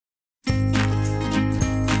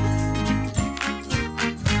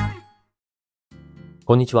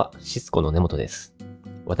こんにちは、シスコの根本です。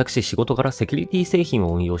私、仕事からセキュリティ製品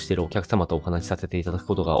を運用しているお客様とお話しさせていただく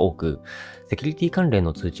ことが多く、セキュリティ関連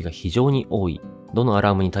の通知が非常に多い、どのア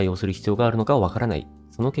ラームに対応する必要があるのかわからない、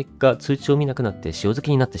その結果、通知を見なくなって塩漬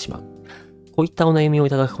けになってしまう。こういったお悩みをい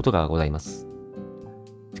ただくことがございます。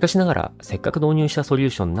しかしながら、せっかく導入したソリュー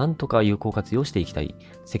ションなんとか有効活用していきたい、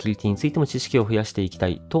セキュリティについても知識を増やしていきた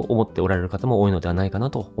いと思っておられる方も多いのではないかな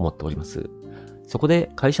と思っております。そこ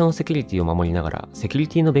で会社のセキュリティを守りながらセキュリ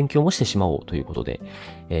ティの勉強もしてしまおうということで、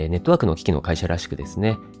ネットワークの機器の会社らしくです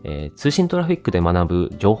ね、通信トラフィックで学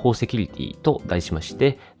ぶ情報セキュリティと題しまし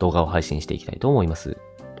て動画を配信していきたいと思います。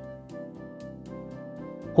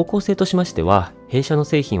方向性としましては、弊社の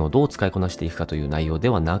製品をどう使いこなしていくかという内容で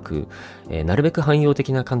はなく、なるべく汎用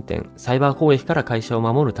的な観点、サイバー攻撃から会社を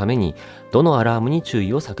守るために、どのアラームに注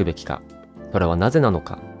意を割くべきか、それはなぜなの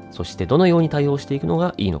か、そしてどのように対応していくの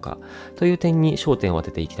がいいのか、という点に焦点を当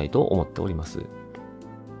てていきたいと思っております。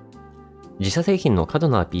自社製品の過度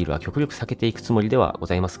なアピールは極力避けていくつもりではご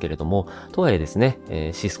ざいますけれども、とはいえですね、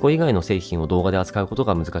シスコ以外の製品を動画で扱うこと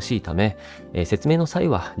が難しいため、説明の際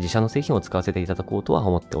は自社の製品を使わせていただこうとは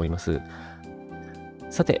思っております。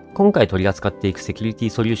さて、今回取り扱っていくセキュリティ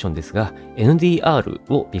ソリューションですが、NDR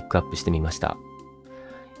をピックアップしてみました。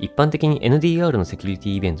一般的に NDR のセキュリテ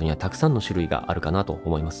ィイベントにはたくさんの種類があるかなと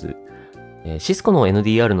思います。シスコの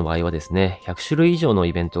NDR の場合はですね、100種類以上の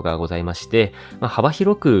イベントがございまして、幅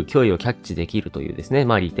広く脅威をキャッチできるというですね、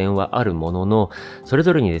利点はあるものの、それ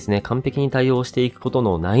ぞれにですね、完璧に対応していくこと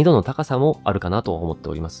の難易度の高さもあるかなと思って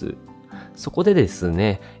おります。そこでです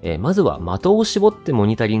ね、まずは的を絞ってモ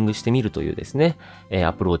ニタリングしてみるというですね、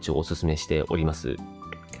アプローチをお勧めしております。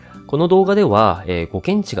この動画では、誤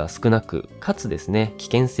検知が少なく、かつですね、危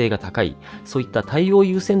険性が高い、そういった対応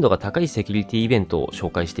優先度が高いセキュリティイベントを紹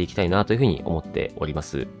介していきたいなというふうに思っておりま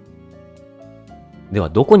す。では、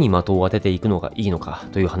どこに的を当てていくのがいいのか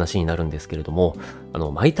という話になるんですけれども、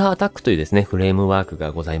マイターアタックというですね、フレームワーク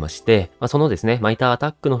がございまして、そのですね、マイターアタ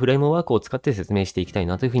ックのフレームワークを使って説明していきたい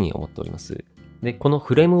なというふうに思っております。で、この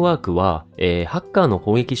フレームワークは、ハッカーの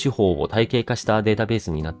攻撃手法を体系化したデータベース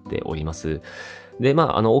になっております。で、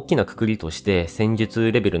大きな括りとして、戦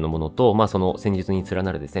術レベルのものと、その戦術に連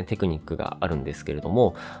なるですね、テクニックがあるんですけれど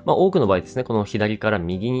も、多くの場合ですね、この左から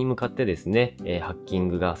右に向かってですね、ハッキン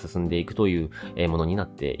グが進んでいくというものになっ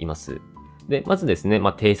ています。で、まずですね、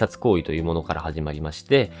偵察行為というものから始まりまし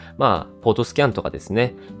て、ポートスキャンとかです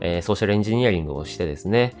ね、ソーシャルエンジニアリングをしてです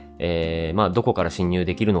ね、どこから侵入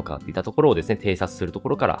できるのかっていったところをですね、偵察するとこ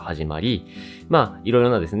ろから始まり、いろいろ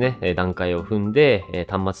なですね、段階を踏んで、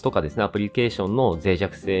端末とかですね、アプリケーションの脆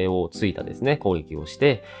弱性をついたですね、攻撃をし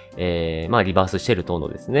て、リバースシェル等の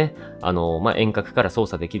ですね、遠隔から操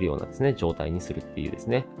作できるようなですね、状態にするっていうです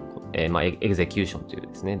ね、エグゼキューションという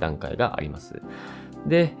ですね、段階があります。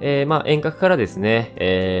で、遠隔からですね、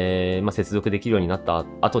接続できるようになった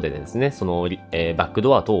後でですね、その、バック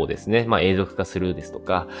ドア等をですね、永続化するですと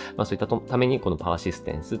か、そういったためにこのパーシス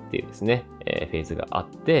テンスっていうですね、フェーズがあっ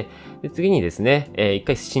て、で次にですね、一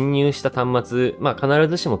回侵入した端末、必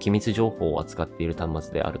ずしも機密情報を扱っている端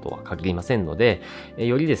末であるとは限りませんので、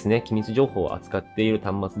よりですね、機密情報を扱っている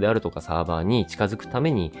端末であるとかサーバーに近づくため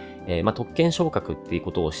に、特権昇格っていう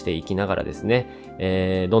ことをしていきながらです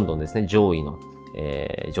ね、どんどんですね、上位の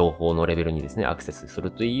情報のレベルにですね、アクセスす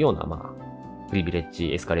るというような、プリビレッ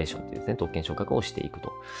ジエスカレーションというですね、特権昇格をしていく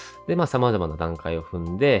と。で、様々な段階を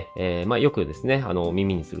踏んで、よくですね、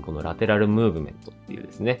耳にするこのラテラルムーブメントっていう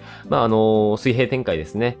ですね、水平展開で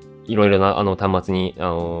すね、いろいろな端末に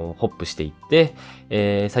ホップしていっ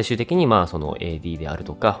て、最終的にその AD である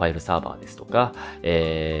とか、ファイルサーバーですとか、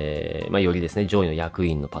よりですね、上位の役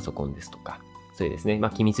員のパソコンですとか、そういうですね、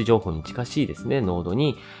機密情報に近しいですね、ノード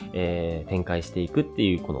に、展開していくって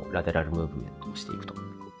いう、このラテラルムーブメントをしていくと。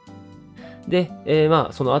で、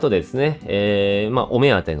その後でですね、お目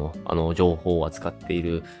当ての、情報を扱ってい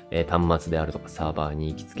る、端末であるとかサーバーに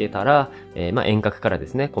行きつけたら、遠隔からで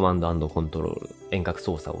すね、コマンド&コントロール、遠隔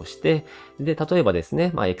操作をして、で、例えばです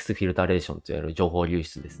ね、エクスフィルタレーションといわれる情報流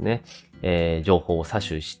出ですね、情報を詐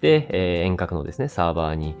取して、遠隔のですね、サー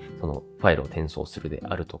バーにそのファイルを転送するで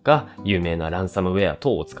あるとか、有名なランサムウェア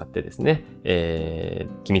等を使ってですね、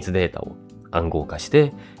機密データを暗号化し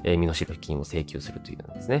て、身代金を請求するというよう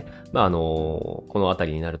なですね。このあた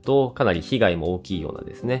りになると、かなり被害も大きいような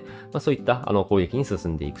ですね。そういった、攻撃に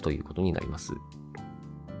進んでいくということになります。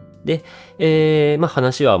で、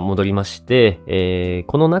話は戻りまして、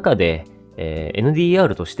この中で、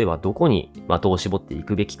NDR としてはどこに的を絞ってい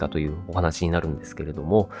くべきかというお話になるんですけれど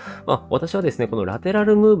も、私はですね、このラテラ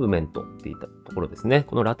ルムーブメントっていったところですね、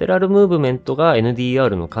このラテラルムーブメントが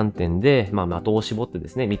NDR の観点で、的を絞ってで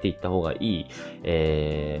すね、見ていった方がいい、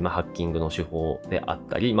ハッキングの手法であっ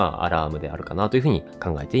たり、アラームであるかなというふうに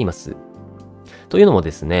考えています。というのも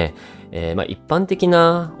ですね、一般的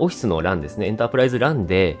なオフィスの LAN ですね、エンタープライズ LAN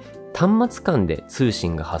で端末間で通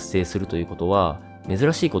信が発生するということは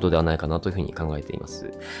珍しいことではないかなというふうに考えていま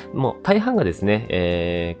す。もう大半がです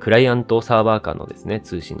ね、クライアントサーバー間のですね、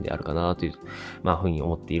通信であるかなという、ふうに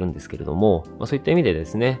思っているんですけれども、そういった意味でで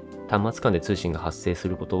すね、端末間で通信が発生す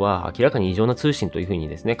ることは明らかに異常な通信というふうに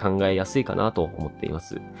ですね、考えやすいかなと思っていま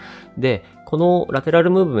す。で、このラテラ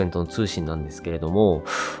ルムーブメントの通信なんですけれども、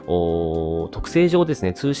特性上です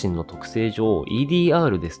ね、通信の特性上、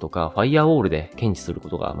EDR ですとか、ファイアウォールで検知するこ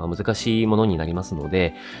とが難しいものになりますの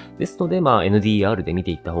で、ですので、NDR で見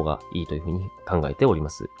ていった方がいいというふうに考えておりま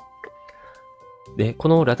す。で、こ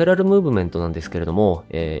のラテラルムーブメントなんですけれども、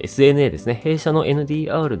SNA ですね、弊社の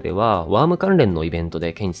NDR では、ワーム関連のイベント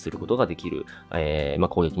で検知することができる、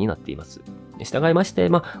攻撃になっています。従いまして、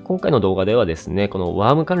今回の動画ではですね、この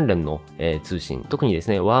ワーム関連の、通信、特にです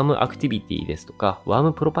ね、ワームアクティビティですとか、ワー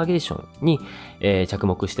ムプロパゲーションに、着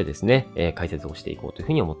目してですね、解説をしていこうというふ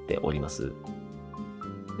うに思っております。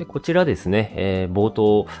でこちらですね、冒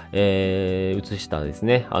頭、映したです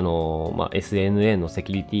ね、SNA のセ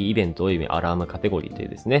キュリティイベント及びアラームカテゴリーという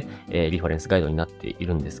ですね、リファレンスガイドになってい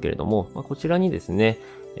るんですけれども、こちらにですね、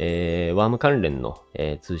ワーム関連の、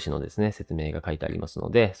通信のですね、説明が書いてありますの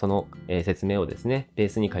で、その、説明をですね、ベー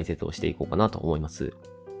スに解説をしていこうかなと思います。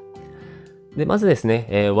で、まずです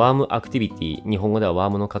ね、ワームアクティビティ、日本語ではワ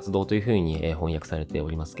ームの活動というふうに、翻訳されてお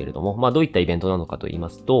りますけれども、どういったイベントなのかと言いま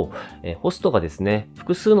すと、ホストがですね、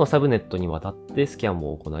複数のサブネットにわたってスキャン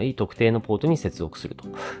を行い、特定のポートに接続すると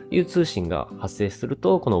いう通信が発生する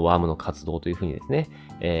と、このワームの活動というふうにですね、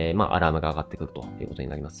アラームが上がってくるということに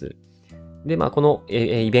なります。で、この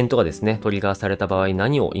イベントがですね、トリガーされた場合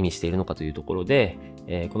何を意味しているのかというところで、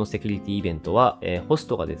このセキュリティイベントは、ホス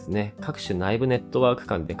トがですね、各種内部ネットワーク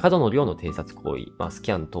間で過度の量の偵察行為、ス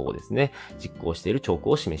キャン等をですね、実行している兆候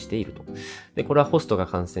を示していると。で、これはホストが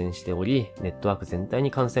感染しており、ネットワーク全体に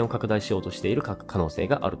感染を拡大しようとしている可能性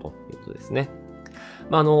があるということですね。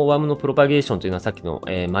ワームのプロパゲーションというのはさっきの、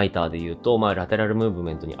マイターで言うと、ラテラルムーブ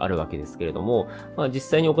メントにあるわけですけれども、実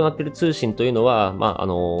際に行っている通信というのは、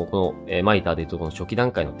この、マイターで言うとこの初期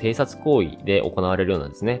段階の偵察行為で行われるような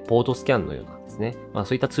ですね、ポートスキャンのようなですね、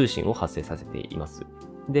そういった通信を発生させています。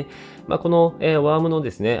で、この、ワームの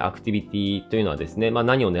ですね、アクティビティというのはですね、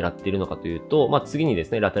何を狙っているのかというと、次にで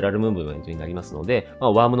すね、ラテラルムーブメントになりますので、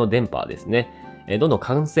ワームの電波ですね、どんどん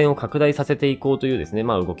感染を拡大させていこうというですね、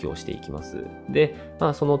動きをしていきます。で、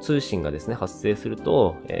その通信がですね、発生する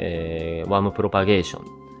と、ワームプロパゲーショ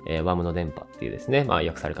ン、ワームの電波っていうですね、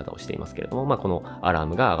訳され方をしていますけれども、このアラー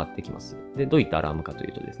ムが上がってきます。で、どういったアラームかとい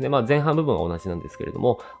うとですね、前半部分は同じなんですけれど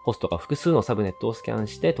も、ホストが複数のサブネットをスキャン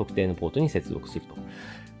して特定のポートに接続すると。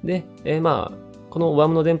で、このワー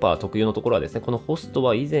ムの電波特有のところはですね、このホスト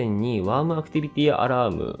は以前にワームアクティビティア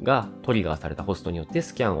ラームがトリガーされたホストによって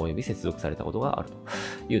スキャン及び接続されたことがある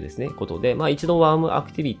というですね、ことで、一度ワームア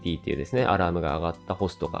クティビティっていうですね、アラームが上がったホ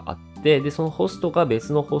ストがあって、で、そのホストが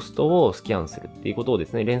別のホストをスキャンするっていうことをで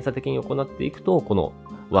すね、連鎖的に行っていくと、この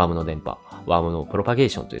ワームの電波、ワームのプロパゲー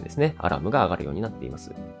ションというですね、アラームが上がるようになっていま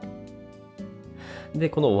す。で、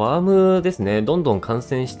このワームですね、どんどん感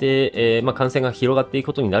染して、感染が広がっていく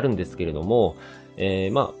ことになるんですけれども、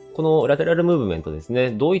このラテラルムーブメントです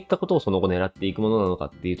ね、どういったことをその後狙っていくものなのか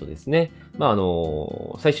っていうとですね、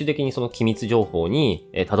最終的にその機密情報に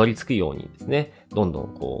たどり着くようにですね、どんど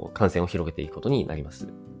ん感染を広げていくことになります。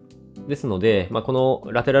ですので、こ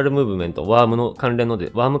のラテラルムーブメント、ワーム関連の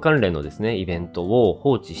ですね、イベントを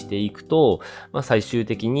放置していくと、最終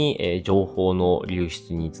的に、情報の流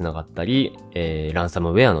出につながったり、ランサム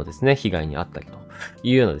ウェアのですね、被害にあったりと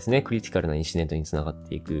いうようなですね、クリティカルなインシデントにつながっ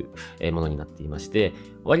ていく、ものになっていまして、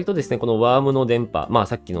割とですね、このワームの電波、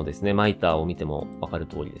さっきのですね、マイターを見てもわかる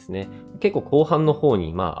通りですね、結構後半の方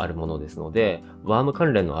にあるものですので、ワーム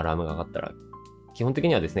関連のアラームが上がったら、基本的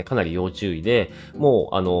にはですね、かなり要注意で、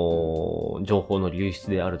もう、情報の流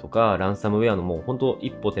出であるとか、ランサムウェアのもう本当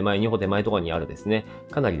一歩手前、二歩手前とかにあるですね、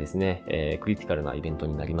かなりですね、クリティカルなイベント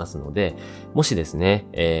になりますので、もしですね、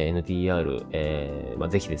NDR、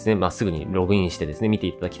ぜひですね、すぐにログインしてですね、見て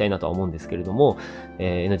いただきたいなとは思うんですけれども、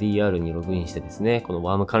NDR にログインしてですね、この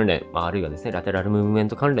ワーム関連、あるいはですね、ラテラルムーブメン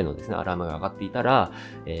ト関連のですね、アラームが上がっていたら、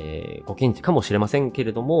ご検知かもしれませんけ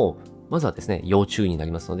れども、まずはですね、要注意にな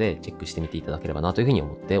りますので、チェックしてみていただければなというふうに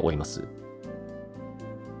思っております。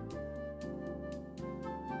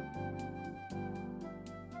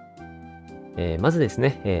まずです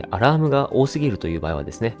ね、アラームが多すぎるという場合は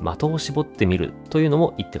ですね、的を絞ってみるというの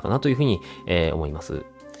も一手かなというふうに、思います。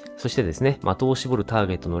そしてですね、的を絞るター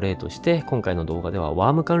ゲットの例として、今回の動画ではワ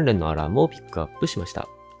ーム関連のアラームをピックアップしました。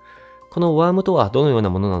このワームとはどのような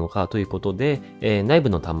ものなのかということで、内部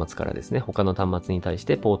の端末からですね、他の端末に対し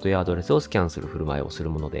てポートやアドレスをスキャンする振る舞いをする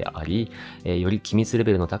ものであり、より機密レ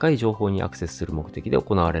ベルの高い情報にアクセスする目的で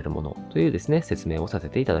行われるものというですね、説明をさせ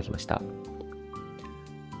ていただきました。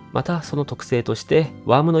また、その特性として、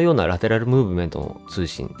ワームのようなラテラルムーブメントの通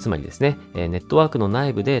信、つまりですね、ネットワークの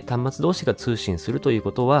内部で端末同士が通信するという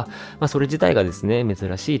ことは、それ自体がですね、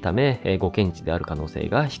珍しいため、誤検知である可能性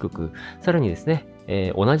が低く、さらにですね、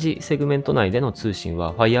同じセグメント内での通信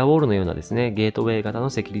は、ファイアウォールのようなですね、ゲートウェイ型の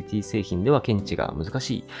セキュリティ製品では検知が難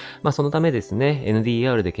しい。そのためですね、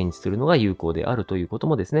NDR で検知するのが有効であるということ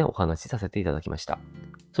もですね、お話しさせていただきました。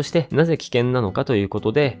そして、なぜ危険なのかというこ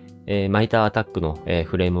とで、マイターアタックの、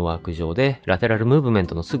フレームワーク上で、ラテラルムーブメン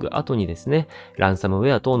トのすぐ後にですね、ランサムウ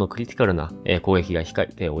ェア等のクリティカルな、攻撃が控え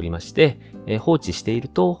ておりまして、放置している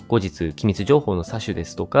と、後日、機密情報の詐取で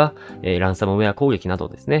すとか、ランサムウェア攻撃など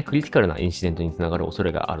ですね、クリティカルなインシデントにつながる恐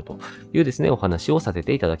れがあるというですね、お話をさせ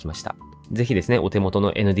ていただきました。ぜひですね、お手元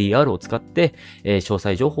の NDR を使って、詳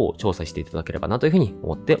細情報を調査していただければなというふうに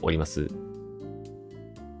思っております。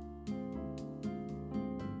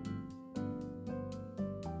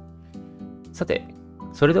さて、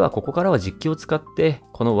それではここからは実機を使って、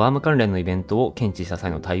このワーム関連のイベントを検知した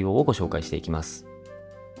際の対応をご紹介していきます。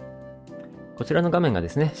こちらの画面がで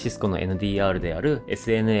すね、Cisco の NDR である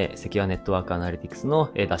SNA、セキュアネットワークアナリティクス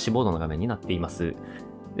のダッシュボードの画面になっています。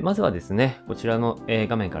でまずはですね、こちらの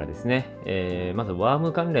画面からですね、まずワー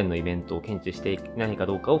ム関連のイベントを検知していないか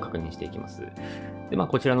どうかを確認していきます。で、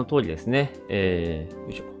こちらの通りですね、よ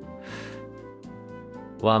いしょ。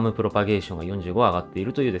ワームプロパゲーションが45上がってい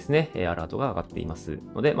るというですね、アラートが上がっています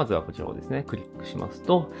ので、まずはこちらをですね、クリックします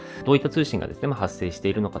と、どういった通信がですね、発生して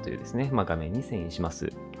いるのかというですね、画面に遷移しま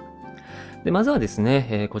す。で、まずはです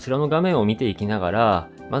ね、こちらの画面を見ていきながら、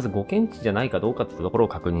まず誤検知じゃないかどうかといったところを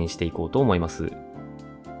確認していこうと思います。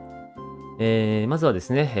まずはで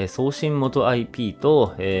すね、送信元 IP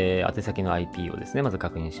と、宛先の IP をですね、まず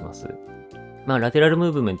確認します。ラテラルム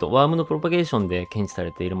ーブメント、ワームのプロパゲーションで検知さ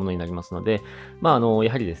れているものになりますので、やは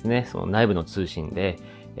りですね、その内部の通信で、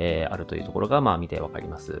あるというところが、見てわかり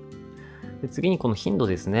ます。で次にこの頻度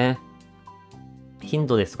ですね。頻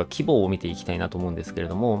度ですとか規模を見ていきたいなと思うんですけれ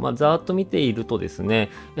ども、ざーっと見ているとです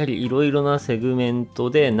ね、やはりいろいろなセグメン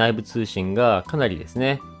トで内部通信がかなりです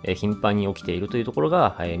ね、頻繁に起きているというところ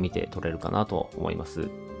が、見て取れるかなと思います。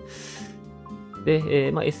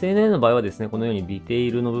で、SNA の場合はですね、このようにディテ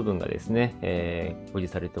ールの部分がですね、表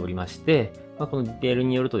示されておりまして、このディテール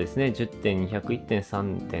によるとですね、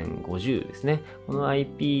10.201.3.50 ですね。この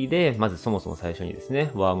IP で、まずそもそも最初にですね、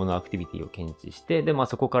ワームのアクティビティを検知して、で、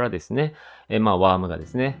そこからですね、ワームがで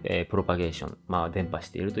すね、プロパゲーション、伝播し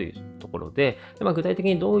ているというところで、具体的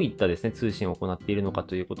にどういったですね、通信を行っているのか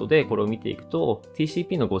ということで、これを見ていくと、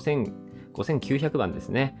TCP の5900番です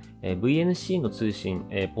ね、VNC の通信、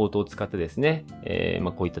ポートを使ってですね、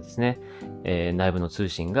こういったですね、内部の通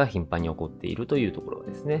信が頻繁に起こっているというところ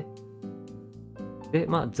ですね。で、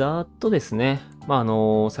ざーっとですね、さ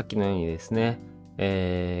っきのようにですね、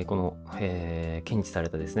この、検知され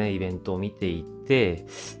たですね、イベントを見ていて、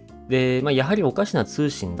で、やはりおかしな通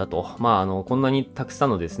信だと、こんなにたくさん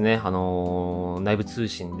のですね、内部通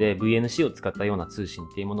信で VNC を使ったような通信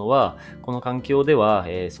っていうものは、この環境では、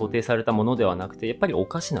想定されたものではなくて、やっぱりお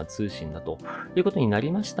かしな通信だということにな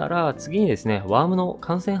りましたら、次にですね、ワームの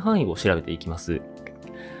感染範囲を調べていきます。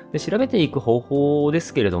で調べていく方法で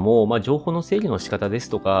すけれども、情報の整理の仕方です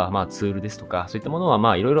とか、ツールですとか、そういったもの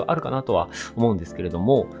はいろいろあるかなとは思うんですけれど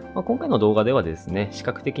も、今回の動画ではですね、視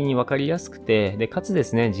覚的にわかりやすくて、で、かつで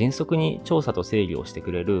すね、迅速に調査と整理をして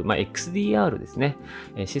くれる、XDR ですね、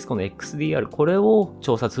シスコの XDR、これを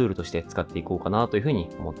調査ツールとして使っていこうかなというふうに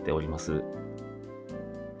思っております。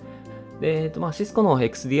で、シスコの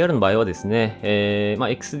XDR の場合はですね、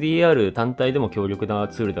XDR 単体でも強力な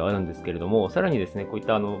ツールではあるんですけれども、さらにですね、こういっ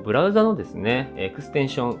たブラウザのですね、エクステン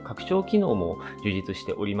ション、拡張機能も充実し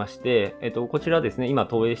ておりまして、こちらですね、今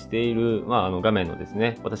投影している、画面のです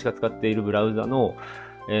ね、私が使っているブラウザの、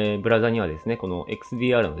ブラウザにはですね、この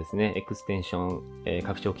XDR のですね、エクステンション、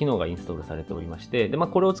拡張機能がインストールされておりまして、で、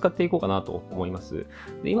これを使っていこうかなと思います。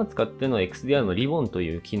で、今使っているのは XDR のリボンと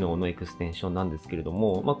いう機能のエクステンションなんですけれど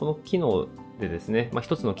も、この機能でですね、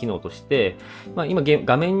一つの機能として、今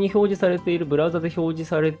画面に表示されている、ブラウザで表示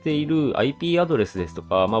されている IP アドレスですと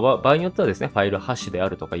か、場合によってはですね、ファイルハッシュであ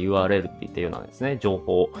るとか URL っていったようなですね、情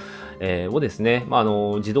報、をですね、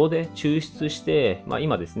自動で抽出して、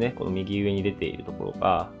今ですね、この右上に出ているところ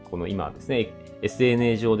が、この今ですね、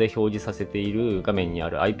SNA 上で表示させている画面にあ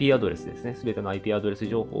る IP アドレスですね、すべての IP アドレス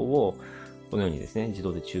情報を、このようにですね、自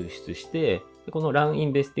動で抽出して、この Run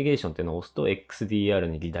Investigation っていうのを押すと XDR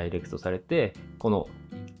にリダイレクトされて、この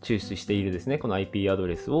抽出しているですね、この IP アド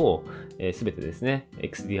レスをすべてですね、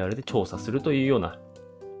XDR で調査するというような、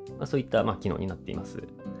そういった機能になっています。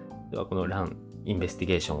では、この Run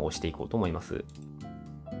Investigation を押していこうと思います。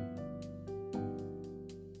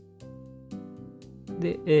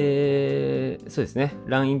で、そうですね。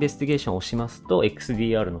Run Investigation を押しますと、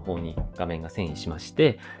XDR の方に画面が遷移しまし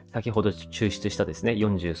て、先ほど抽出したですね、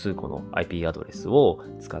40数個の IP アドレスを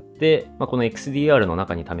使って、この XDR の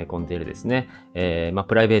中に溜め込んでいるですね、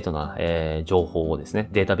プライベートな、情報をですね、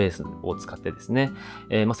データベースを使ってですね、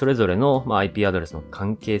それぞれの、IP アドレスの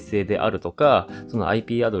関係性であるとか、その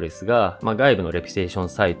IP アドレスが、外部のレピュテーション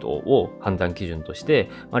サイトを判断基準として、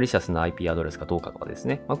マリシャスな IP アドレスかどうかとかです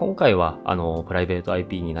ね、今回は、プライベート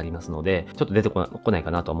IP になりますので、ちょっと出てこない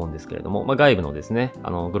かなと思うんですけれども、外部のですね、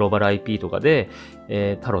グローバル IP とかで、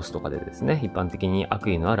タロスとかでですね、一般的に悪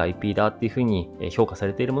意のある IP だっていうふうに評価さ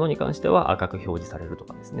れているものに関しては赤く表示されると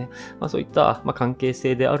かですね、そういった、関係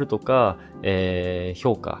性であるとか、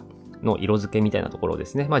評価の色付けみたいなところをで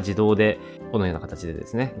すね、自動でこのような形でで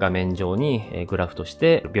すね、画面上にグラフとし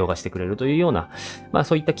て描画してくれるというような、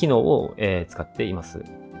そういった機能を使っています。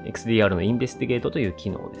XDR のインベスティゲートという機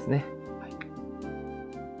能ですね。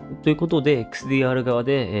ということで、XDR 側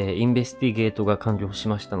で、インベスティゲートが完了し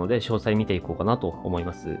ましたので、詳細見ていこうかなと思い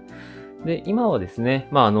ます。で、今はですね、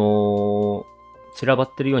散らば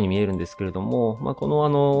ってるように見えるんですけれども、こ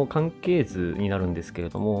の関係図になるんですけれ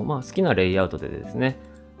ども、好きなレイアウトでですね、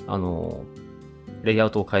レイア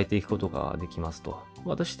ウトを変えていくことができますと。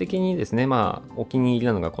私的にですね、お気に入り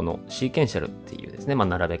なのがこのシーケンシャルっていうですね、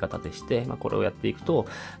並べ方でして、これをやっていくと、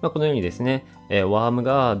このようにですね、ワーム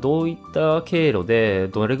がどういった経路で、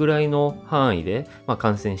どれぐらいの範囲で、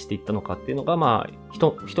感染していったのかっていうのが、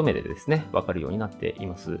一目でですね、わかるようになってい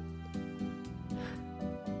ます。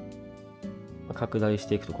拡大し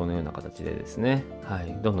ていくとこのような形でですね、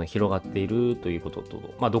どんどん広がっているということ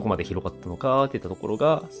と、どこまで広がったのかっていったところ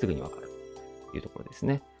がすぐにわかるというところです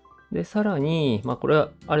ね。で、さらに、これ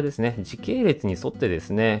はあれですね、時系列に沿ってで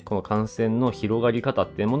すね、この感染の広がり方っ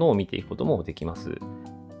ていうものを見ていくこともできます。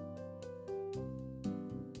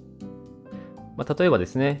例えばで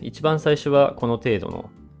すね、一番最初はこの程度の、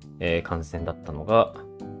感染だったのが、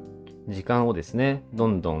時間をですね、ど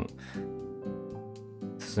んどん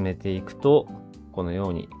進めていくと、この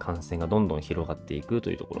ように感染がどんどん広がっていくと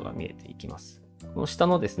いうところが見えていきます。この下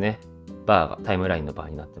のですね、バーがタイムラインのバー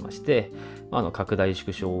になってまして、拡大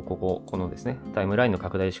縮小をこのですね、タイムラインの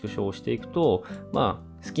拡大縮小をしていくと、好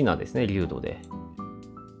きなですね、流度で、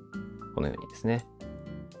このようにですね、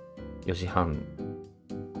4時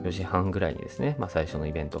半ぐらいにですね、最初の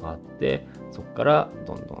イベントがあって、そこから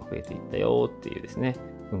どんどん増えていったよっていうですね、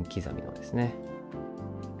分刻みのですね、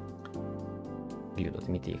流度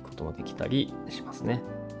で見ていくこともできたりしますね。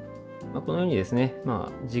このようにですね、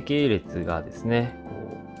時系列がですね、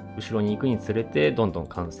後ろに行くにつれてどんどん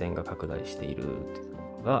感染が拡大しているというとこ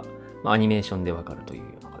ろが、アニメーションでわかるというよ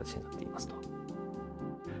うな形になっていますと。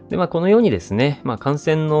で、このようにですね、感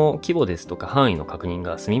染の規模ですとか範囲の確認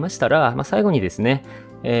が済みましたら、最後にですね、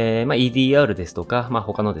EDR ですとか、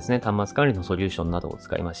他のですね、端末管理のソリューションなどを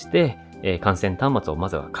使いまして、感染端末をま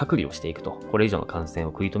ずは隔離をしていくと。これ以上の感染を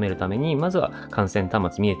食い止めるために、まずは感染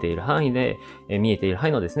端末見えている範囲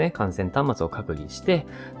のですね、感染端末を隔離して、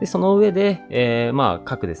で、その上で、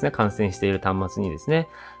各ですね、感染している端末にですね、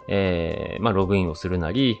ログインをする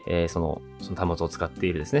なり、その端末を使って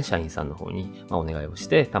いるですね、社員さんの方に、お願いをし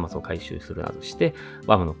て、端末を回収するなどして、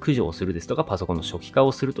ワームの駆除をするですとか、パソコンの初期化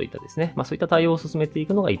をするといったですね、そういった対応を進めてい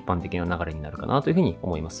くのが一般的な流れになるかなというふうに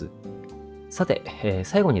思います。さて、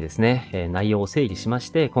最後にですね、内容を整理しまし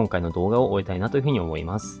て、今回の動画を終えたいなというふうに思い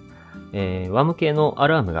ます。ワーム系のア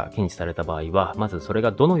ラームが検知された場合は、まずそれ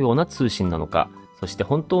がどのような通信なのか、そして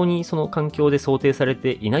本当にその環境で想定され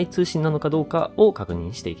ていない通信なのかどうかを確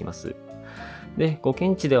認していきます。で、ご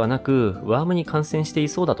検知ではなく、ワームに感染してい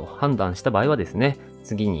そうだと判断した場合はですね、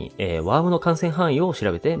次に、ワームの感染範囲を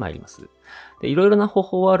調べてまいります。で、いろいろな方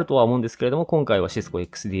法はあるとは思うんですけれども、今回は Cisco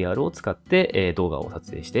XDR を使って、動画を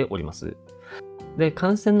撮影しております。で、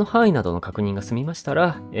感染の範囲などの確認が済みました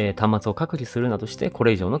ら、端末を隔離するなどして、こ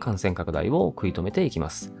れ以上の感染拡大を食い止めていきま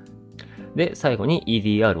す。で、最後に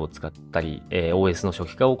EDR を使ったり、OS の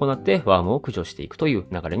初期化を行ってワームを駆除していくという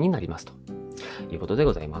流れになりますということで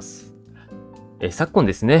ございます。昨今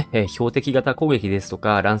ですね、標的型攻撃ですと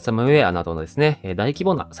か、ランサムウェアなどのですね、大規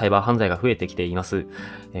模なサイバー犯罪が増えてきています。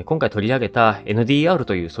今回取り上げた NDR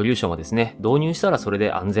というソリューションはですね、導入したらそれ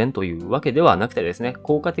で安全というわけではなくてですね、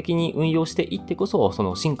効果的に運用していってこそ、そ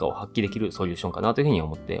の進化を発揮できるソリューションかなというふうに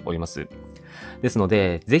思っております。ですの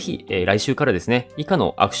で、ぜひ、来週からですね、以下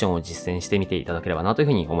のアクションを実践してみていただければなというふ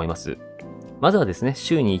うに思います。まずはですね、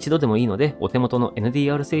週に一度でもいいので、お手元の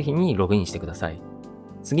NDR 製品にログインしてください。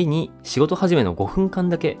次に仕事始めの5分間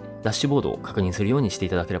だけダッシュボードを確認するようにしてい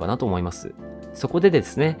ただければなと思います。そこでで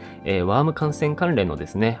すね、ワーム感染関連ので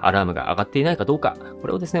すね、アラームが上がっていないかどうか、こ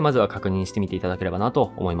れをですね、まずは確認してみていただければな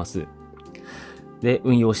と思います。で、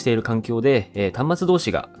運用している環境で、端末同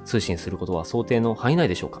士が通信することは想定の範囲内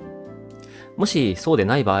でしょうか？もしそうで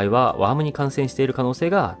ない場合は、ワームに感染している可能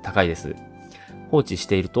性が高いです。放置し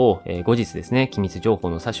ていると、後日ですね、機密情報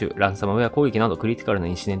の詐取、ランサムウェア攻撃などクリティカルな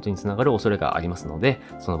インシデントにつながる恐れがありますので、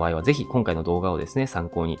その場合はぜひ今回の動画をですね、参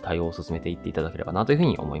考に対応を進めていっていただければなというふう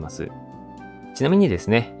に思います。ちなみにです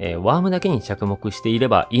ね、ワームだけに着目していれ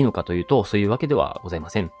ばいいのかというと、そういうわけではございま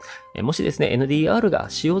せん。もしですね、NDR が塩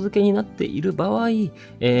漬けになっている場合、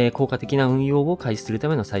効果的な運用を開始するた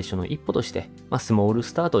めの最初の一歩として、スモール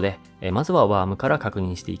スタートで、まずはワームから確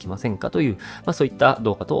認していきませんかという、そういった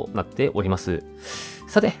動画となっております。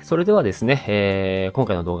さて、それではですね、今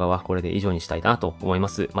回の動画はこれで以上にしたいなと思いま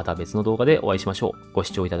す。また別の動画でお会いしましょう。ご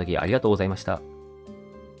視聴いただきありがとうございました。